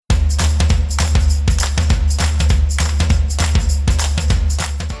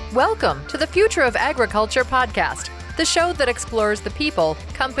Welcome to the Future of Agriculture podcast, the show that explores the people,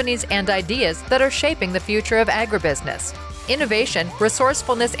 companies, and ideas that are shaping the future of agribusiness. Innovation,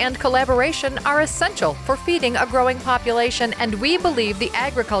 resourcefulness, and collaboration are essential for feeding a growing population, and we believe the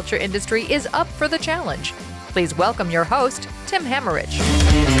agriculture industry is up for the challenge. Please welcome your host, Tim Hammerich.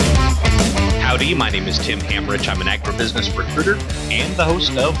 Howdy, my name is Tim Hammerich. I'm an agribusiness recruiter and the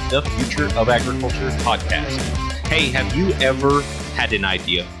host of the Future of Agriculture podcast. Hey, have you ever had an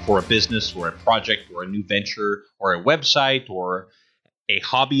idea for a business or a project or a new venture or a website or a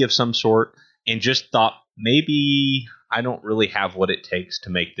hobby of some sort and just thought, maybe I don't really have what it takes to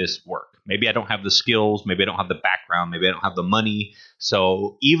make this work? Maybe I don't have the skills, maybe I don't have the background, maybe I don't have the money.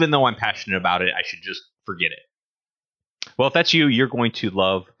 So even though I'm passionate about it, I should just forget it. Well, if that's you, you're going to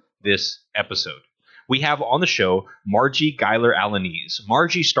love this episode. We have on the show Marji Guyler-Alaniz.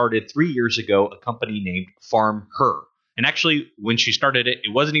 Marji started 3 years ago a company named Farmher. And actually, when she started it,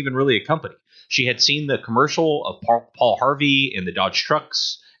 it wasn't even really a company. She had seen the commercial of Paul Harvey and the Dodge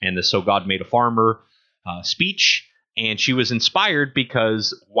trucks and the "So God Made a Farmer" speech. And she was inspired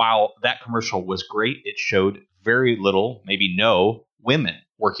because while that commercial was great, it showed very little, maybe no, women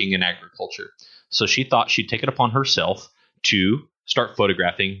working in agriculture. So she thought she'd take it upon herself to start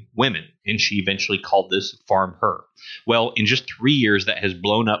photographing women, and she eventually called this Farmher. Well, in just 3 years, that has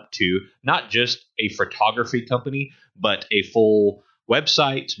blown up to not just a photography company, but a full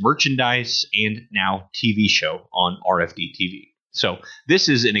website, merchandise, and now TV show on RFD TV. So this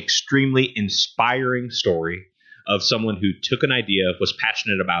is an extremely inspiring story of someone who took an idea, was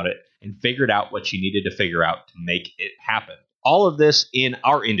passionate about it, and figured out what she needed to figure out to make it happen. All of this in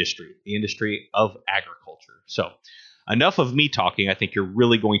our industry, the industry of agriculture. So enough of me talking. I think you're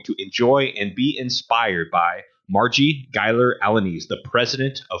really going to enjoy and be inspired by Marji Guyler-Alaniz, the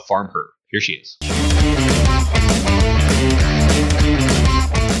president of Farmher. Here she is.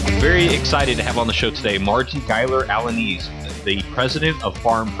 Very excited to have on the show today Marji Guyler-Alaniz, the president of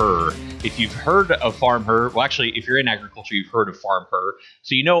Farmher. If you've heard of Farmher, well, actually, if you're in agriculture, you've heard of Farmher.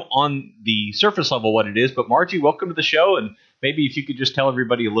 So you know on the surface level what it is. But Marji, welcome to the show. And maybe if you could just tell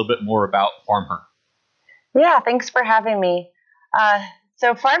everybody a little bit more about Farmher. Yeah, thanks for having me.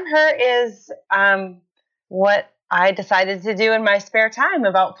 So Farmher is what I decided to do in my spare time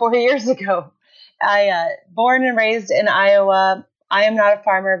about 4 years ago. Born and raised in Iowa. I am not a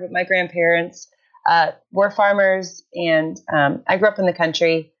farmer, but my grandparents were farmers, and I grew up in the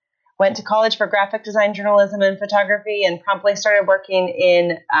country. Went to college for graphic design, journalism, and photography, and promptly started working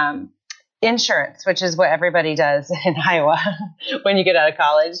in insurance, which is what everybody does in Iowa when you get out of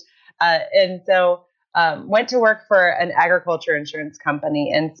college. And so went to work for an agriculture insurance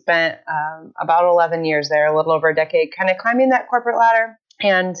company and spent about 11 years there, a little over a decade, kind of climbing that corporate ladder,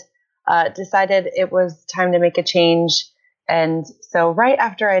 and decided it was time to make a change. And so right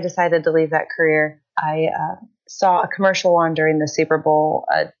after I decided to leave that career, I saw a commercial on during the Super Bowl,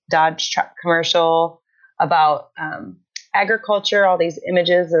 a Dodge truck commercial about agriculture, all these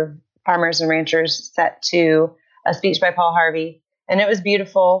images of farmers and ranchers set to a speech by Paul Harvey. And it was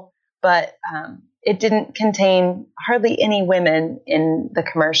beautiful, but it didn't contain hardly any women in the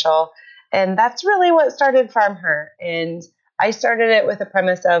commercial. And that's really what started Farmher. And I started it with a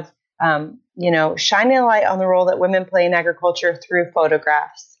premise of, shining a light on the role that women play in agriculture through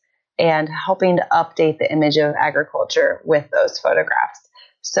photographs and helping to update the image of agriculture with those photographs.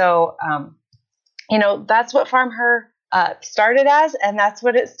 So, that's what Farmher started as, and that's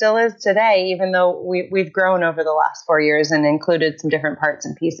what it still is today, even though we've grown over the last 4 years and included some different parts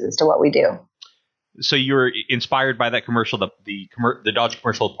and pieces to what we do. So you were inspired by that commercial, the Dodge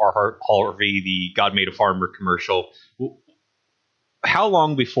commercial, Paul Harvey, the "God Made a Farmer" commercial. How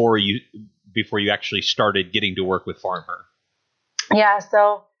long before you actually started getting to work with Farmher? Yeah,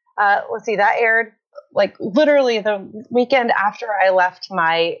 so let's see, that aired like literally the weekend after I left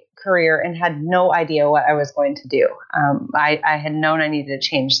my career and had no idea what I was going to do. I had known I needed to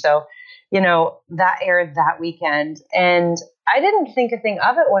change. So, that aired that weekend, and I didn't think a thing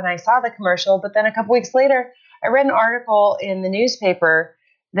of it when I saw the commercial, but then a couple weeks later, I read an article in the newspaper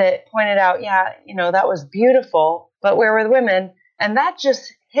that pointed out, that was beautiful, but where were the women? And that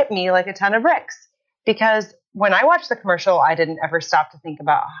just hit me like a ton of bricks, because when I watched the commercial, I didn't ever stop to think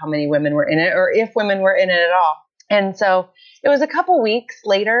about how many women were in it or if women were in it at all. And so it was a couple weeks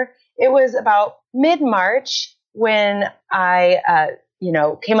later, it was about mid-March when I,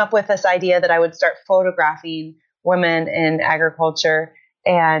 came up with this idea that I would start photographing women in agriculture.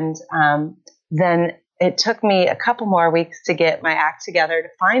 And then it took me a couple more weeks to get my act together to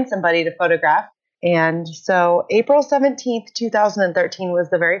find somebody to photograph. And so April 17th, 2013 was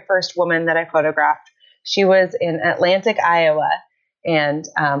the very first woman that I photographed. She was in Atlantic, Iowa, And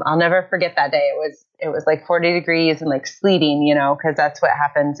I'll never forget that day. It was like 40 degrees and like sleeting, because that's what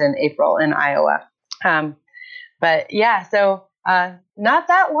happens in April in Iowa. But yeah, so not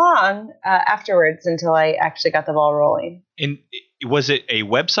that long afterwards until I actually got the ball rolling. And was it a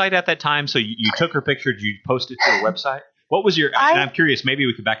website at that time? So you took her picture, did you post it to a website? What was and I'm curious, maybe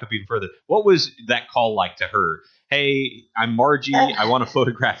we could back up even further. What was that call like to her? Hey, I'm Marji. I want to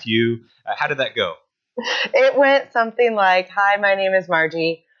photograph you. How did that go? It went something like, hi, my name is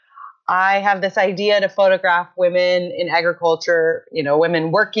Marji. I have this idea to photograph women in agriculture,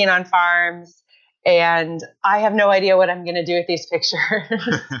 women working on farms. And I have no idea what I'm going to do with these pictures.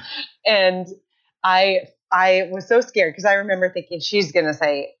 And I was so scared because I remember thinking she's going to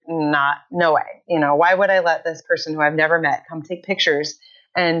say, no way. Why would I let this person who I've never met come take pictures?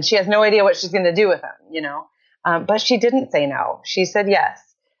 And she has no idea what she's going to do with them, but she didn't say no. She said yes.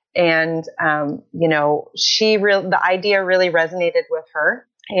 And, the idea really resonated with her.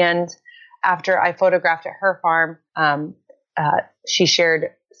 And after I photographed at her farm, she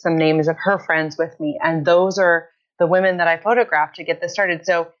shared some names of her friends with me. And those are the women that I photographed to get this started.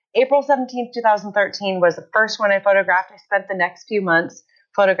 So April 17th, 2013 was the first one I photographed. I spent the next few months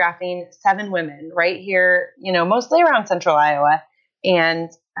photographing 7 women right here, mostly around central Iowa.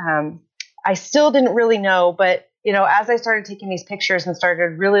 And I still didn't really know, but as I started taking these pictures and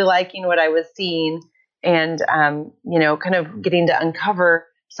started really liking what I was seeing and, kind of getting to uncover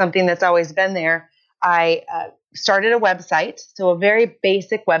something that's always been there, I started a website, so a very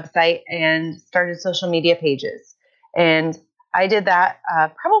basic website, and started social media pages. And I did that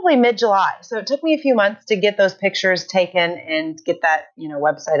probably mid-July. So it took me a few months to get those pictures taken and get that,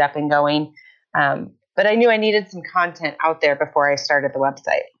 website up and going. But I knew I needed some content out there before I started the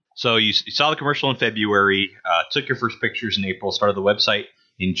website. So you saw the commercial in February, took your first pictures in April, started the website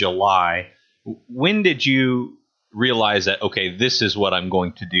in July. When did you realize that, okay, this is what I'm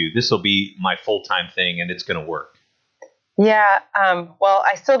going to do? This will be my full-time thing and it's going to work? Yeah. Well,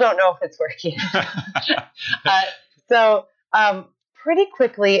 I still don't know if it's working. So pretty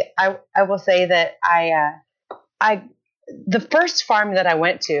quickly, I will say that the first farm that I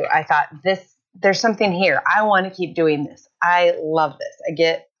went to, I thought there's something here. I want to keep doing this. I love this.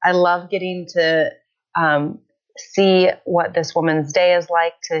 I love getting to see what this woman's day is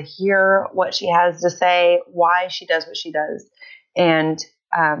like, to hear what she has to say, why she does what she does. And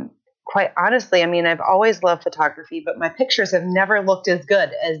quite honestly, I've always loved photography, but my pictures have never looked as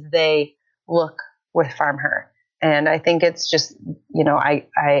good as they look with Farmher. And I think it's just,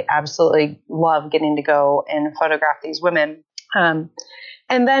 I absolutely love getting to go and photograph these women. And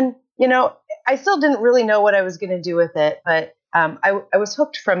then, I still didn't really know what I was going to do with it, but I was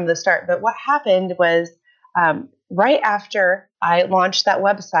hooked from the start. But what happened was right after I launched that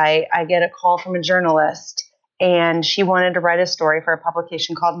website, I get a call from a journalist, and she wanted to write a story for a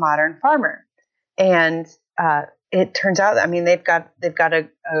publication called Modern Farmer. And it turns out, they've got a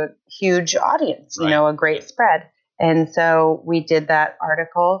huge audience, right. A great spread. And so we did that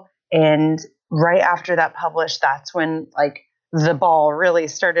article, and right after that published, that's when the ball really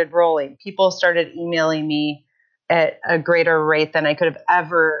started rolling. People started emailing me at a greater rate than I could have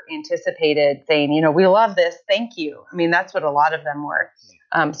ever anticipated, saying, we love this. Thank you. That's what a lot of them were.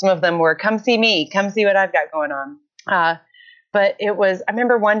 Some of them were, come see me, come see what I've got going on. But I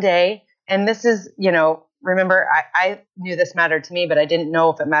remember one day, and this is, remember, I knew this mattered to me, but I didn't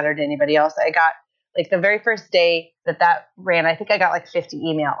know if it mattered to anybody else. I got the very first day that ran, I think I got 50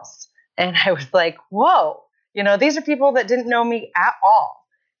 emails, and I was like, whoa, these are people that didn't know me at all.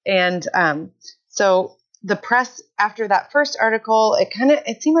 And so the press after that first article,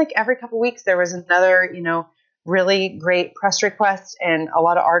 it seemed like every couple of weeks there was another, really great press request and a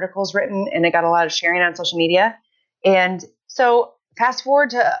lot of articles written, and it got a lot of sharing on social media. And so fast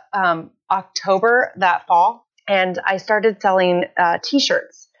forward to October that fall, and I started selling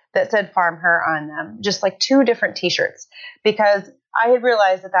t-shirts that said Farmher on them, just 2 different t-shirts, because I had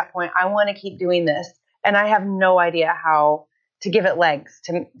realized at that point, I want to keep doing this, and I have no idea how to give it legs,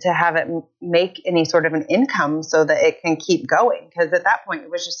 to have it make any sort of an income so that it can keep going. Because at that point,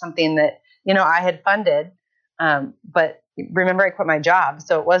 it was just something that, I had funded. But remember, I quit my job,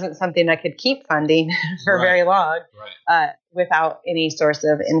 so it wasn't something I could keep funding for very long without any source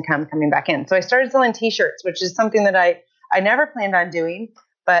of income coming back in. So I started selling t-shirts, which is something that I never planned on doing,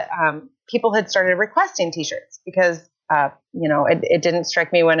 but people had started requesting t-shirts because, it didn't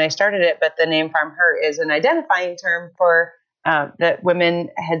strike me when I started it, but the name Farmher is an identifying term for that women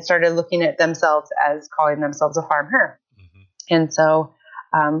had started looking at themselves as calling themselves a Farmher. Mm-hmm. And so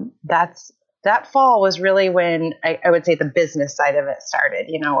that fall was really when I would say the business side of it started,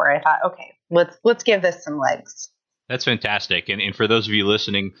 where I thought, okay, let's give this some legs. That's fantastic. And for those of you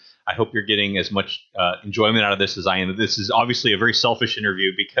listening, I hope you're getting as much enjoyment out of this as I am. This is obviously a very selfish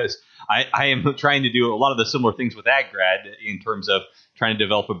interview because I am trying to do a lot of the similar things with AgGrad in terms of trying to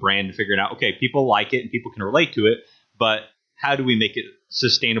develop a brand and figuring out, okay, people like it and people can relate to it, but how do we make it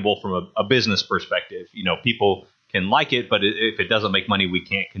sustainable from a business perspective? People can like it, but if it doesn't make money, we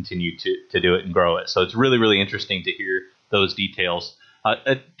can't continue to do it and grow it. So it's really, really interesting to hear those details.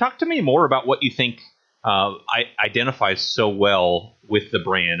 Talk to me more about what you think identifies so well with the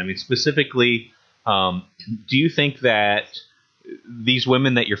brand. I mean, specifically, do you think that these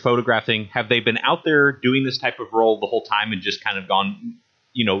women that you're photographing, have they been out there doing this type of role the whole time and just kind of gone,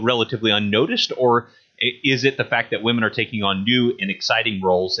 relatively unnoticed? Or is it the fact that women are taking on new and exciting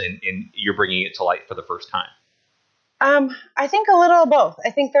roles and you're bringing it to light for the first time? I think a little of both. I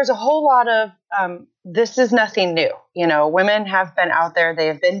think there's a whole lot of, this is nothing new. Women have been out there. They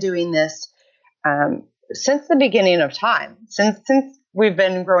have been doing this, since the beginning of time, since we've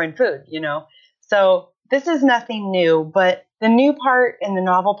been growing food, so this is nothing new, but the new part and the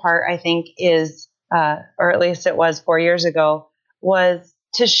novel part, I think is, or at least it was 4 years ago, was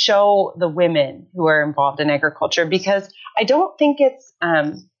to show the women who are involved in agriculture, because I don't think it's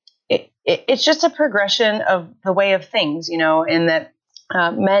just a progression of the way of things, in that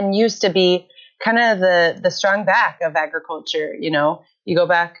men used to be kind of the strong back of agriculture. You go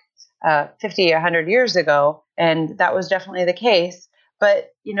back 50, 100 years ago, and that was definitely the case.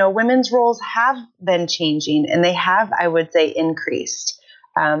 But, women's roles have been changing, and they have, I would say, increased.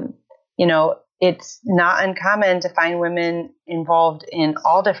 It's not uncommon to find women involved in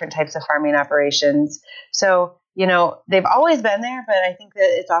all different types of farming operations. So, they've always been there, but I think that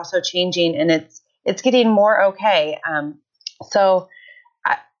it's also changing, and it's getting more okay. So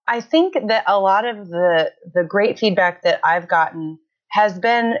I think that a lot of the great feedback that I've gotten has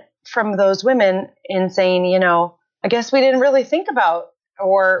been from those women in saying, I guess we didn't really think about,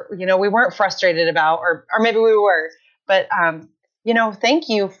 or, we weren't frustrated about, or maybe we were, but, thank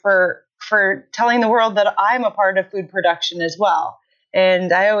you for telling the world that I'm a part of food production as well.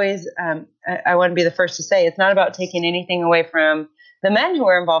 And I always, I want to be the first to say, it's not about taking anything away from the men who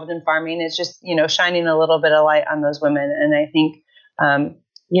are involved in farming. It's just, shining a little bit of light on those women. And I think,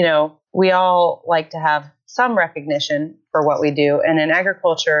 we all like to have some recognition for what we do. And in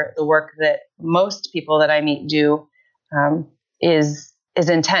agriculture, the work that most people that I meet do is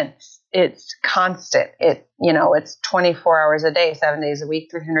intense. It's constant. It's 24 hours a day, 7 days a week,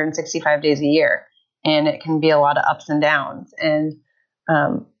 365 days a year. And it can be a lot of ups and downs. And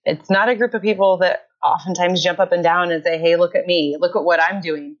it's not a group of people that oftentimes jump up and down and say, hey, look at me, look at what I'm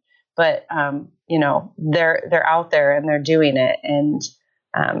doing. But, they're out there and they're doing it. And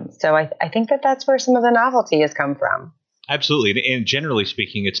so I think that that's where some of the novelty has come from. Absolutely. And generally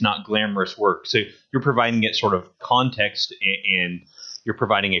speaking, it's not glamorous work. So you're providing it sort of context, and you're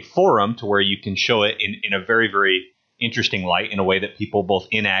providing a forum to where you can show it in a very, very interesting light, in a way that people both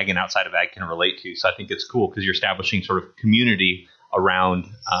in ag and outside of ag can relate to. So I think it's cool because you're establishing sort of community around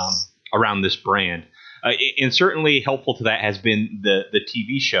this brand. And certainly helpful to that has been the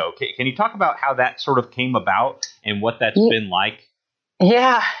TV show. Can you talk about how that sort of came about and what that's been like?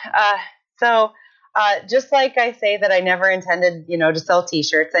 Yeah. So just like I say that I never intended, to sell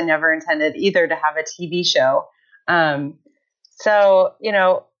T-shirts, I never intended either to have a TV show. So,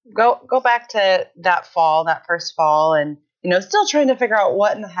 go back to that first fall, and, still trying to figure out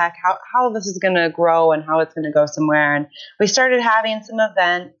what in the heck, how this is going to grow and how it's going to go somewhere. And we started having some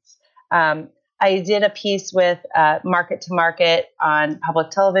events. I did a piece with Market to Market on public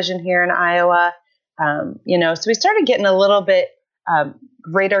television here in Iowa. So we started getting a little bit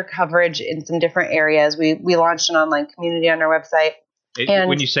greater coverage in some different areas. We launched an online community on our website. And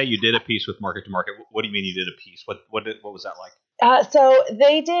when you say you did a piece with Market to Market, what do you mean you did a piece? What was that like? So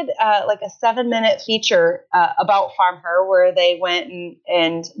they did like a 7-minute feature about Farmher, where they went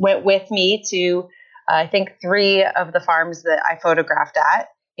and went with me to I think 3 of the farms that I photographed at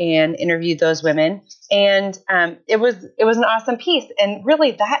and interviewed those women. And it was an awesome piece. And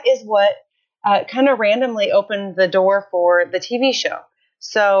really, that is what kind of randomly opened the door for the TV show.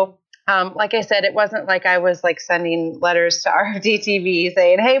 So, like I said, it wasn't like I was like sending letters to RFD TV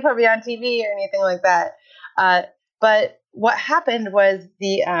saying, hey, put me on TV or anything like that. But what happened was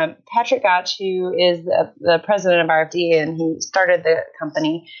the Patrick Gotch, who is the president of RFD and he started the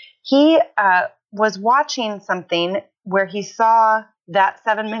company, he was watching something where he saw that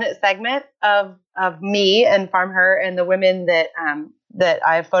 7-minute segment of me and Farmher and the women that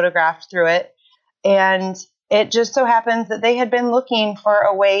I photographed through it. And it just so happens that they had been looking for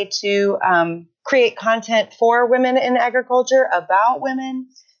a way to create content for women in agriculture, about women.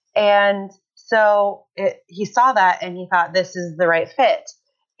 And So he saw that and he thought this is the right fit.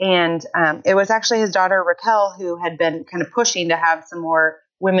 And it was actually his daughter, Raquel, who had been kind of pushing to have some more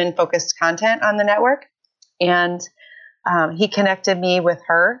women-focused content on the network. And he connected me with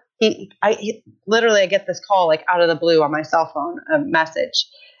her. I literally get this call like out of the blue on my cell phone, a message,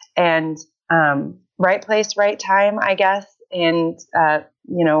 and right place, right time, I guess, and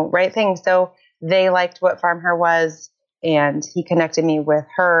right thing. So they liked what Farmher was, and he connected me with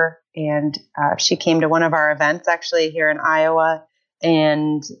her, and she came to one of our events actually here in Iowa,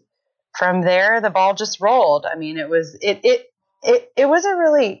 and from there the ball just rolled. I mean, it was a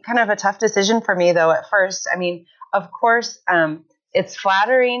really kind of a tough decision for me though at first. I mean, of course, it's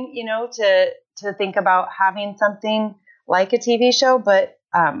flattering, to think about having something like a TV show, but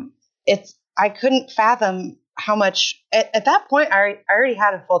I couldn't fathom how much at that point I already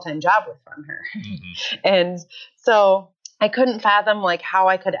had a full-time job with Farmher. Mm-hmm. And so I couldn't fathom like how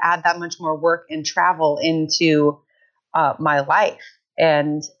I could add that much more work and travel into my life.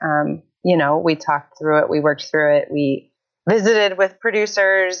 And, we talked through it, we worked through it, we visited with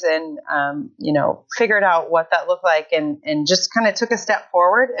producers and, figured out what that looked like and just kind of took a step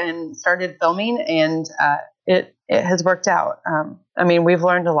forward and started filming, and it has worked out. We've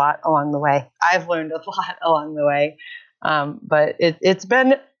learned a lot along the way. I've learned a lot along the way, but it's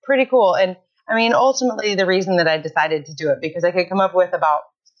been pretty cool. And ultimately the reason that I decided to do it, because I could come up with about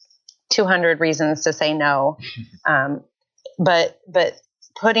 200 reasons to say no. But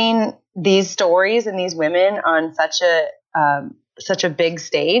putting these stories and these women on such a big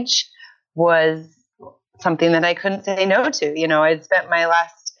stage was something that I couldn't say no to. I'd spent my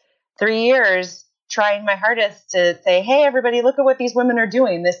last 3 years trying my hardest to say, hey, everybody, look at what these women are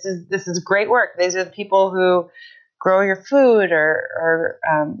doing. This is great work. These are the people who grow your food or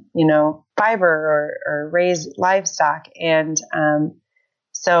fiber or raise livestock. And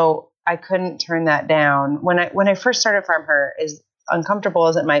so I couldn't turn that down. When I first started Farmher, as uncomfortable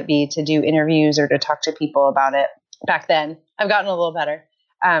as it might be to do interviews or to talk to people about it back then, I've gotten a little better.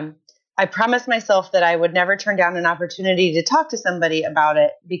 I promised myself that I would never turn down an opportunity to talk to somebody about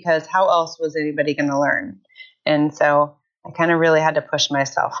it, because how else was anybody going to learn? And so I kind of really had to push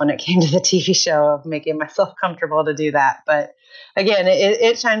myself when it came to the TV show of making myself comfortable to do that. But again,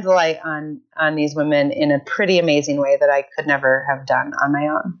 it shines a light on these women in a pretty amazing way that I could never have done on my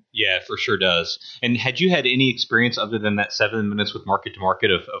own. Yeah, for sure does. And had you had any experience other than that 7 minutes with Market to Market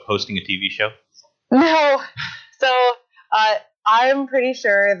of hosting a TV show? No. So I'm pretty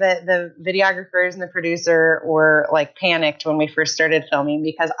sure that the videographers and the producer were like panicked when we first started filming,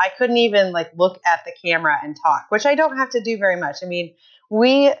 because I couldn't even like look at the camera and talk, which I don't have to do very much.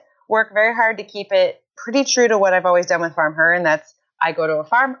 We work very hard to keep it pretty true to what I've always done with Farmher. And that's, I go to a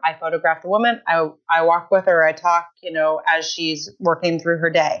farm, I photograph the woman, I walk with her, I talk, as she's working through her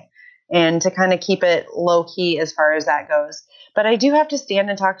day, and to kind of keep it low key as far as that goes. But I do have to stand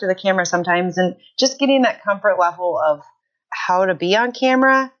and talk to the camera sometimes, and just getting that comfort level of how to be on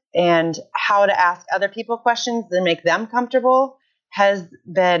camera and how to ask other people questions and make them comfortable has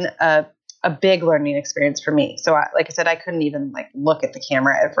been a big learning experience for me. So like I said, I couldn't even like look at the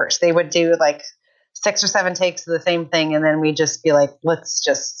camera at first. They would do like 6 or 7 takes of the same thing, and then we'd just be like, let's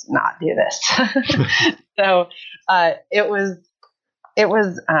just not do this. So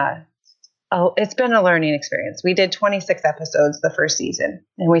it's been a learning experience. We did 26 episodes the first season,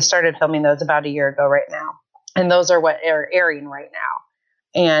 and we started filming those about a year ago right now. And those are what are airing right now.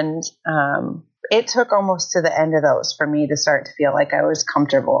 And it took almost to the end of those for me to start to feel like I was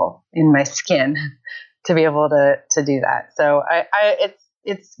comfortable in my skin to be able to do that. So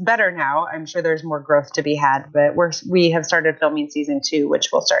it's better now. I'm sure there's more growth to be had, but we have started filming season 2, which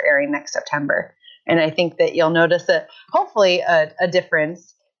will start airing next September. And I think that you'll notice hopefully a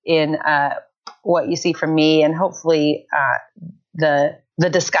difference in what you see from me, and hopefully the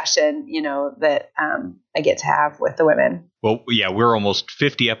discussion, that I get to have with the women. Well, yeah, we're almost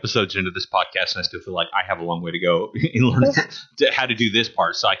 50 episodes into this podcast, and I still feel like I have a long way to go in learning how to do this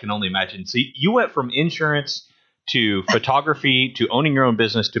part. So I can only imagine. So you went from insurance to photography to owning your own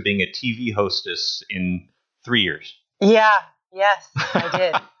business to being a TV hostess in 3 years. Yeah. Yes, I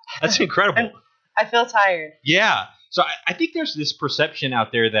did. That's incredible. I feel tired. Yeah. So I think there's this perception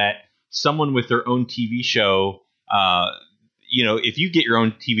out there that someone with their own TV show, if you get your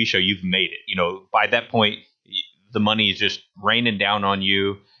own TV show, you've made it. By that point, the money is just raining down on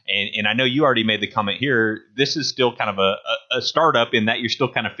you. And I know you already made the comment here. This is still kind of a startup in that you're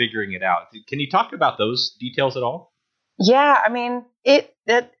still kind of figuring it out. Can you talk about those details at all? Yeah,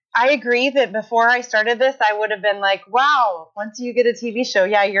 I agree that before I started this, I would have been like, wow, once you get a TV show,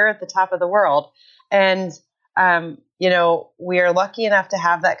 yeah, you're at the top of the world. And we are lucky enough to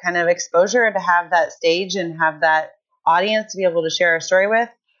have that kind of exposure and to have that stage and have that audience to be able to share our story with.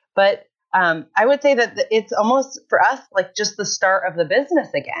 But I would say that it's almost for us like just the start of the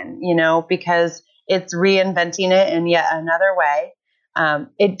business again, because it's reinventing it in yet another way.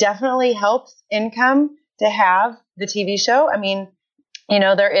 It definitely helps income to have the TV show. I mean,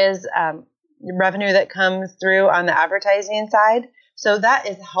 there is revenue that comes through on the advertising side. So that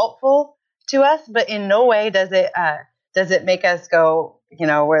is helpful to us, but in no way does it make us go,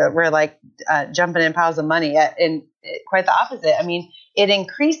 we're like jumping in piles of money. In quite the opposite. I mean, it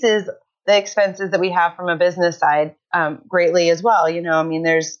increases the expenses that we have from a business side greatly as well.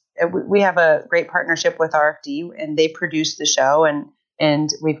 We have a great partnership with RFD, and they produce the show, and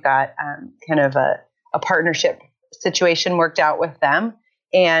we've got kind of a partnership situation worked out with them,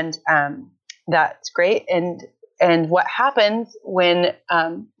 and that's great. And what happens when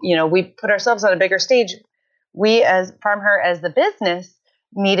we put ourselves on a bigger stage, we as Farmher, as the business,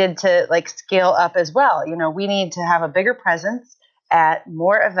 needed to like scale up as well. We need to have a bigger presence at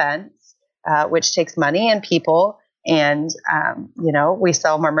more events, which takes money and people. And, we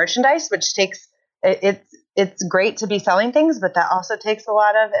sell more merchandise, which takes, it's great to be selling things, but that also takes a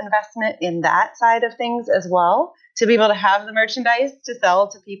lot of investment in that side of things as well, to be able to have the merchandise to sell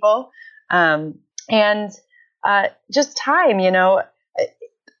to people. Just time,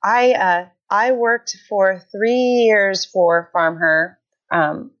 I worked for 3 years for Farmher,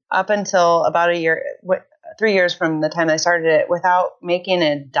 up until about 3 years from the time I started it, without making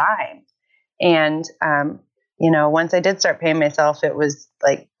a dime. And, once I did start paying myself, it was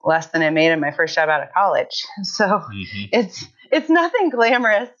like less than I made in my first job out of college. So it's nothing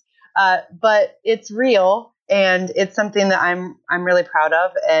glamorous, but it's real, and it's something that I'm really proud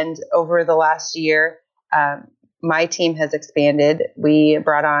of. And over the last year, my team has expanded. We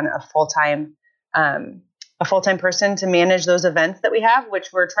brought on a full-time person to manage those events that we have,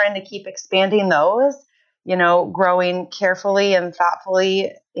 which we're trying to keep expanding those, growing carefully and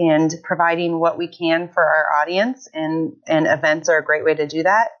thoughtfully and providing what we can for our audience. And events are a great way to do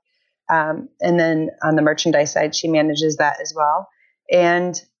that. And then on the merchandise side, she manages that as well.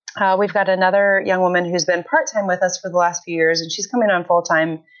 And we've got another young woman who's been part-time with us for the last few years, and she's coming on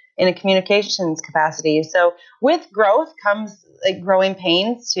full-time in a communications capacity. So with growth comes like growing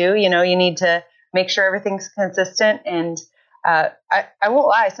pains too. You need to make sure everything's consistent. And I won't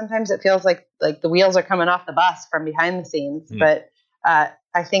lie, sometimes it feels like the wheels are coming off the bus from behind the scenes, but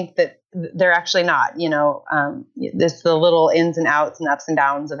I think that they're actually not. It's the little ins and outs and ups and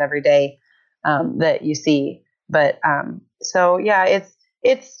downs of every day that you see. But so yeah,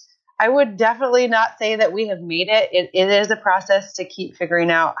 it's I would definitely not say that we have made it. It is a process to keep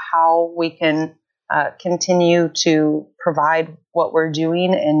figuring out how we can continue to provide what we're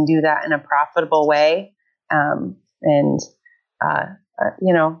doing and do that in a profitable way. I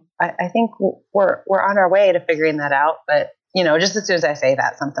think we're on our way to figuring that out. But, just as soon as I say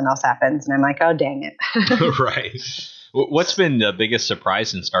that, something else happens and I'm like, oh, dang it. Right. What's been the biggest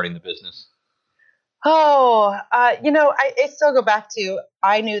surprise in starting the business? I still go back to,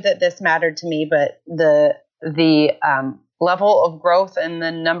 I knew that this mattered to me, but the level of growth and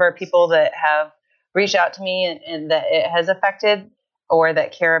the number of people that have reached out to me and that it has affected or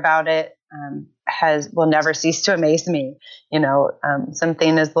that care about it will never cease to amaze me.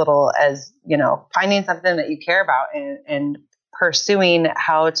 Something as little as, finding something that you care about and pursuing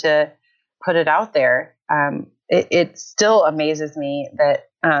how to put it out there. It still amazes me that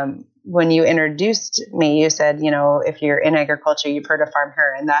when you introduced me, you said, if you're in agriculture, you've heard of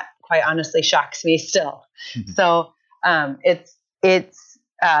Farmher, and that quite honestly shocks me still. Mm-hmm. So it's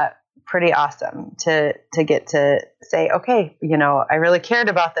pretty awesome to get to say, okay, I really cared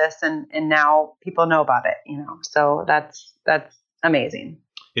about this, and now people know about it. So that's amazing.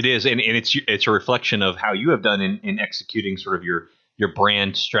 It is, and it's a reflection of how you have done in executing sort of your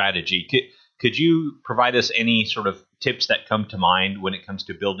brand strategy. Could you provide us any sort of tips that come to mind when it comes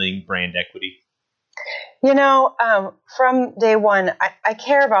to building brand equity? From day one, I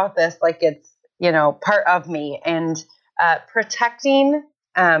care about this like it's, part of me, and protecting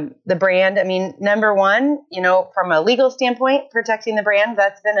the brand. I mean, number one, from a legal standpoint, protecting the brand,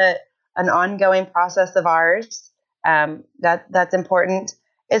 that's been an ongoing process of ours. That's important.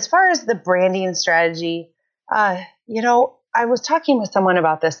 As far as the branding strategy, I was talking with someone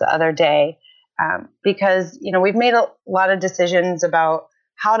about this the other day. Because, we've made a lot of decisions about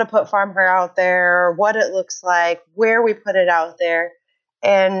how to put Farmher out there, what it looks like, where we put it out there.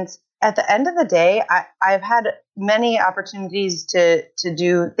 And at the end of the day, I've had many opportunities to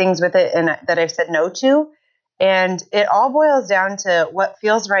do things with it and that I've said no to. And it all boils down to what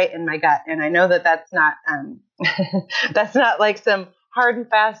feels right in my gut. And I know that that's not that's not like some hard and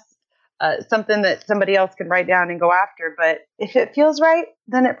fast something that somebody else can write down and go after. But if it feels right,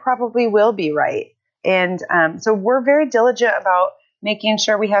 then it probably will be right. And so we're very diligent about making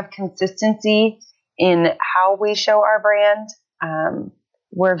sure we have consistency in how we show our brand.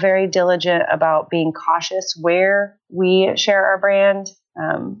 We're very diligent about being cautious where we share our brand,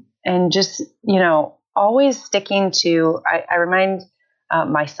 and just, always sticking to, I remind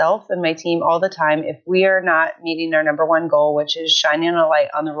myself and my team all the time, if we are not meeting our number one goal, which is shining a light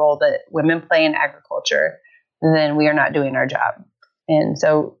on the role that women play in agriculture, then we are not doing our job. And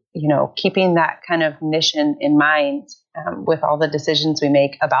so, keeping that kind of mission in mind with all the decisions we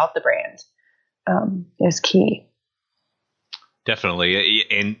make about the brand is key. Definitely.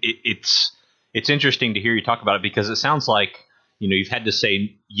 And it's interesting to hear you talk about it, because it sounds like, you've had to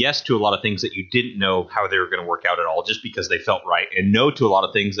say yes to a lot of things that you didn't know how they were going to work out at all, just because they felt right, and no to a lot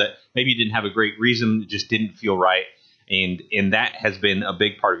of things that maybe you didn't have a great reason, just didn't feel right. And that has been a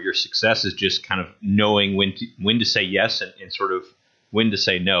big part of your success, is just kind of knowing when to say yes and sort of when to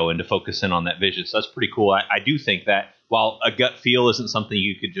say no, and to focus in on that vision. So that's pretty cool. I do think that while a gut feel isn't something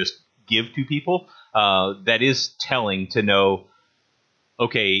you could just give to people, that is telling to know,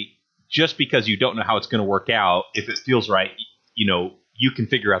 okay, just because you don't know how it's going to work out, if it feels right, you can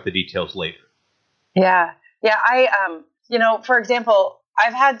figure out the details later. Yeah. Yeah. For example,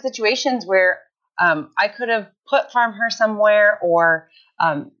 I've had situations where I could have put Farmher somewhere, or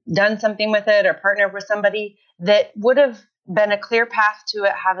done something with it, or partnered with somebody that would have been a clear path to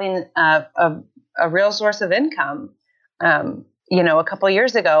it having a real source of income, a couple of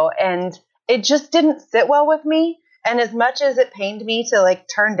years ago. And it just didn't sit well with me. And as much as it pained me to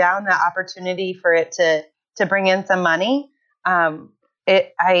turn down that opportunity for it to bring in some money, at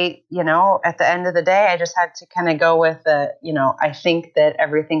the end of the day, I just had to kind of go with I think that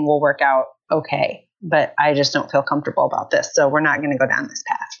everything will work out okay, but I just don't feel comfortable about this. So we're not going to go down this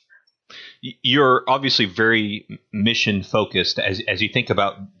path. You're obviously very mission focused as you think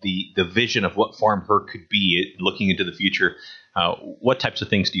about the vision of what Farmher could be looking into the future. What types of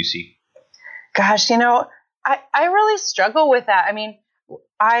things do you see? Gosh, I really struggle with that. I mean,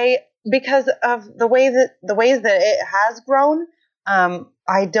 because of the ways that it has grown,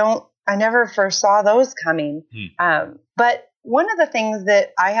 I never foresaw those coming. But one of the things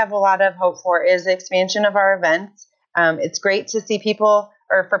that I have a lot of hope for is the expansion of our events. It's great to see people,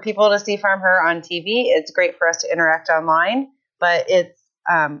 or for people to see Farmher on TV. It's great for us to interact online, but it's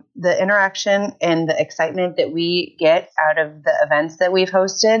the interaction and the excitement that we get out of the events that we've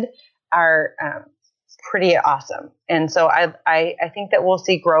hosted are pretty awesome. And so I think that we'll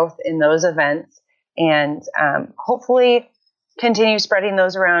see growth in those events, and hopefully continue spreading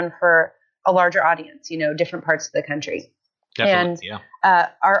those around for a larger audience, different parts of the country. Definitely, and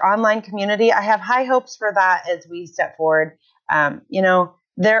our online community, I have high hopes for that as we step forward.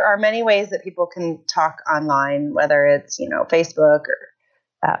 There are many ways that people can talk online, whether it's, Facebook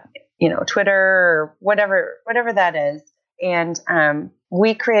or, Twitter or whatever that is. And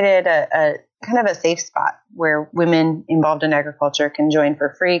we created a kind of a safe spot where women involved in agriculture can join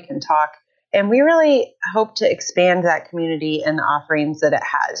for free, can talk. And we really hope to expand that community and the offerings that it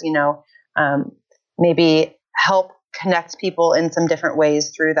has, maybe help connect people in some different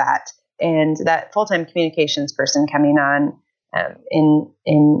ways through that. And that full-time communications person coming on in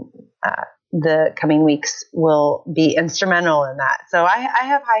the coming weeks will be instrumental in that. So I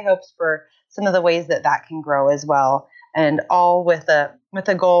have high hopes for some of the ways that can grow as well. And all with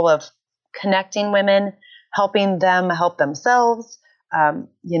a goal of connecting women, helping them help themselves,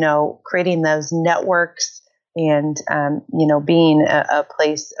 creating those networks, and, being a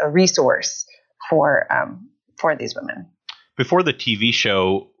resource for these women. Before the TV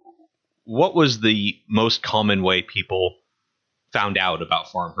show, what was the most common way people found out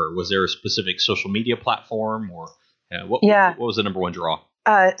about Farmher? Was there a specific social media platform, or what was the number one draw?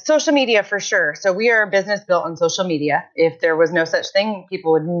 Social media for sure. So we are a business built on social media. If there was no such thing,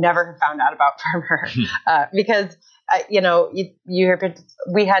 people would never have found out about Farmher because, you hear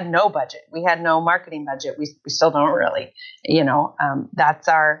we had no budget. We had no marketing budget. We still don't really, that's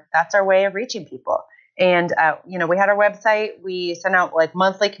our way of reaching people. And, we had our website. We sent out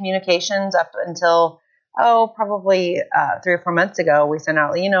monthly communications up until, probably 3 or 4 months ago. We sent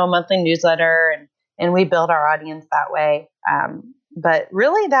out, a monthly newsletter, and we built our audience that way. But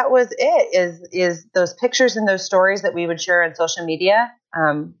really, that was it. Is those pictures and those stories that we would share on social media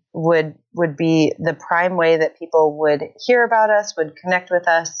would be the prime way that people would hear about us, would connect with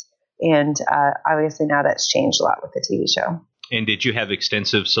us, and obviously now that's changed a lot with the TV show. And did you have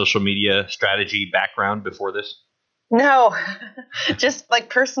extensive social media strategy background before this? No, just like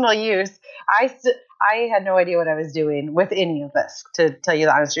personal use. I had no idea what I was doing with any of this, to tell you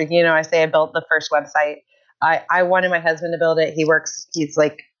the honest truth. I say I built the first website. I wanted my husband to build it. He's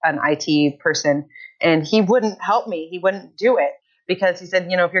like an IT person, and he wouldn't help me. He wouldn't do it because he said,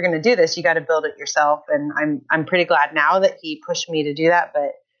 if you're going to do this, you got to build it yourself. And I'm pretty glad now that he pushed me to do that.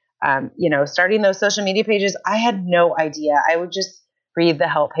 But, starting those social media pages, I had no idea. I would just read the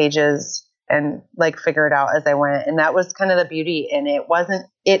help pages and like figure it out as I went. And that was kind of the beauty. And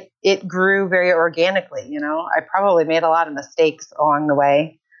it grew very organically. I probably made a lot of mistakes along the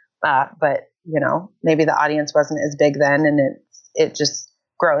way. But maybe the audience wasn't as big then, and it just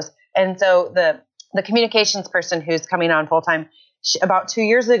grows. And so the communications person who's coming on full time, about 2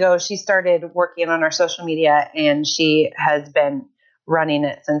 years ago, she started working on our social media, and she has been running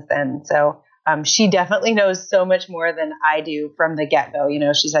it since then. So she definitely knows so much more than I do from the get-go.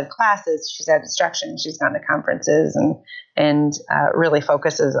 She's had classes, she's had instruction, she's gone to conferences, and really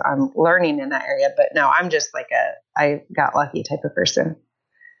focuses on learning in that area. But no, I'm just like I got lucky type of person.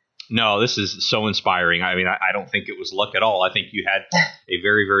 No, this is so inspiring. I mean, I don't think it was luck at all. I think you had a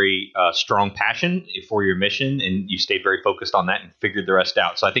very, very strong passion for your mission, and you stayed very focused on that and figured the rest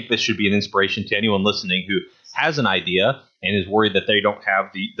out. So I think this should be an inspiration to anyone listening who has an idea and is worried that they don't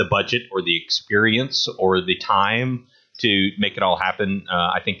have the budget or the experience or the time to make it all happen.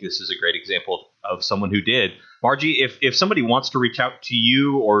 I think this is a great example of someone who did. Marji, if somebody wants to reach out to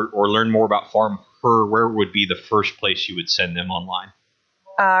you or learn more about Farmher, where would be the first place you would send them online?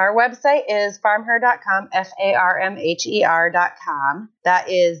 Our website is farmher.com, farmher.com. That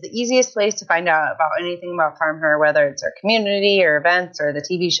is the easiest place to find out about anything about Farmher, whether it's our community or events or the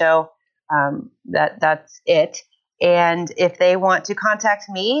TV show. That's it. And if they want to contact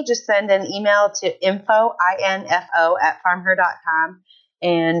me, just send an email to info @farmher.com,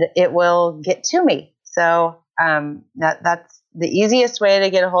 and it will get to me. So that's the easiest way to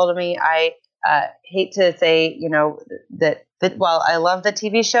get a hold of me. I hate to say, that while I love the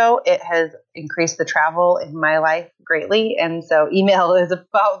TV show, it has increased the travel in my life greatly. And so email is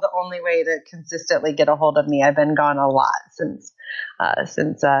about the only way to consistently get a hold of me. I've been gone a lot since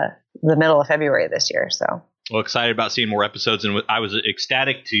the middle of February this year. So, well, excited about seeing more episodes. And I was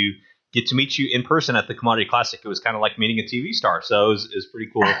ecstatic to get to meet you in person at the Commodity Classic. It was kind of like meeting a TV star. So it was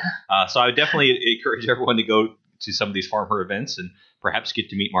pretty cool. So I would definitely encourage everyone to go to some of these Farmher events and perhaps get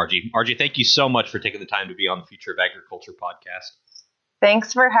to meet Marji. Marji, thank you so much for taking the time to be on the Future of Agriculture podcast.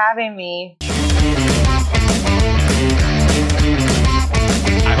 Thanks for having me.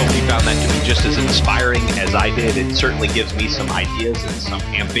 I hope you found that to be just as inspiring as I did. It certainly gives me some ideas and some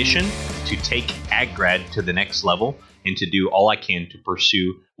ambition to take AgGrad to the next level and to do all I can to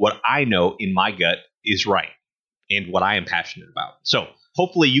pursue what I know in my gut is right and what I am passionate about. So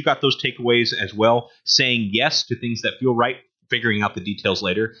hopefully you got those takeaways as well. Saying yes to things that feel right, figuring out the details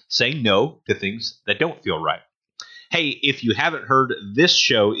later. Saying no to things that don't feel right. Hey, if you haven't heard, this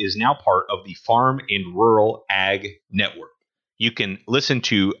show is now part of the Farm and Rural Ag Network. You can listen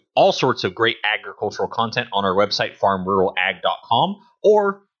to all sorts of great agricultural content on our website, farmruralag.com,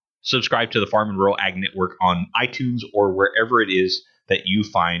 or subscribe to the Farm and Rural Ag Network on iTunes or wherever it is that you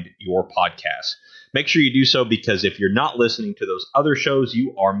find your podcasts. Make sure you do so, because if you're not listening to those other shows,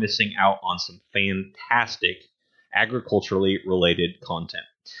 you are missing out on some fantastic agriculturally related content.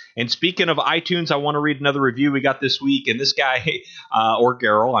 And speaking of iTunes, I want to read another review we got this week. And this guy, or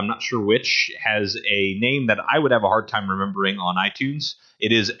girl, I'm not sure which, has a name that I would have a hard time remembering on iTunes.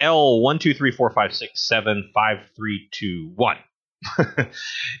 It is L12345675321.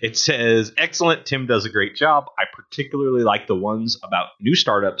 It says, excellent. Tim does a great job. I particularly like the ones about new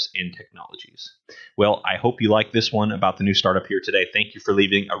startups and technologies. Well, I hope you like this one about the new startup here today. Thank you for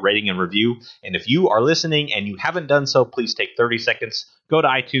leaving a rating and review. And if you are listening and you haven't done so, please take 30 seconds, go to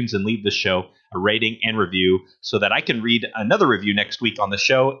iTunes and leave the show a rating and review so that I can read another review next week on the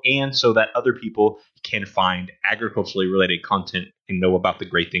show, and so that other people can find agriculturally related content and know about the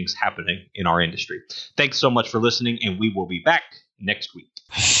great things happening in our industry. Thanks so much for listening, and we will be back next week.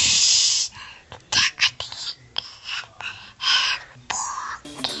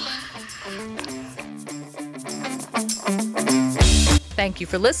 Thank you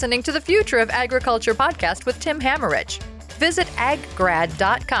for listening to the Future of Agriculture podcast with Tim Hammerich. Visit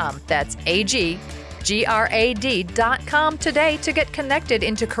aggrad.com, that's AGGRAD.com today to get connected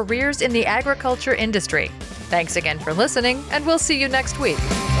into careers in the agriculture industry. Thanks again for listening, and we'll see you next week.